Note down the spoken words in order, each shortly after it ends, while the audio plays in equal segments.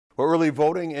Well, early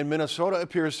voting in Minnesota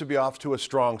appears to be off to a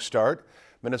strong start.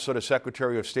 Minnesota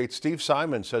Secretary of State Steve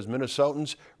Simon says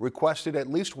Minnesotans requested at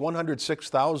least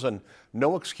 106,000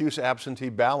 no-excuse absentee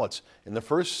ballots in the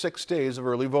first 6 days of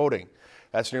early voting.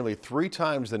 That's nearly 3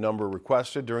 times the number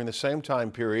requested during the same time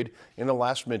period in the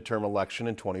last midterm election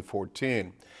in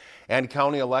 2014. And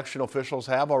county election officials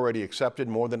have already accepted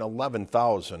more than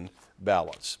 11,000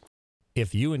 ballots.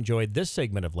 If you enjoyed this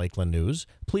segment of Lakeland News,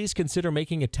 please consider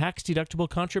making a tax-deductible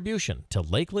contribution to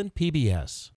Lakeland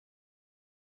PBS.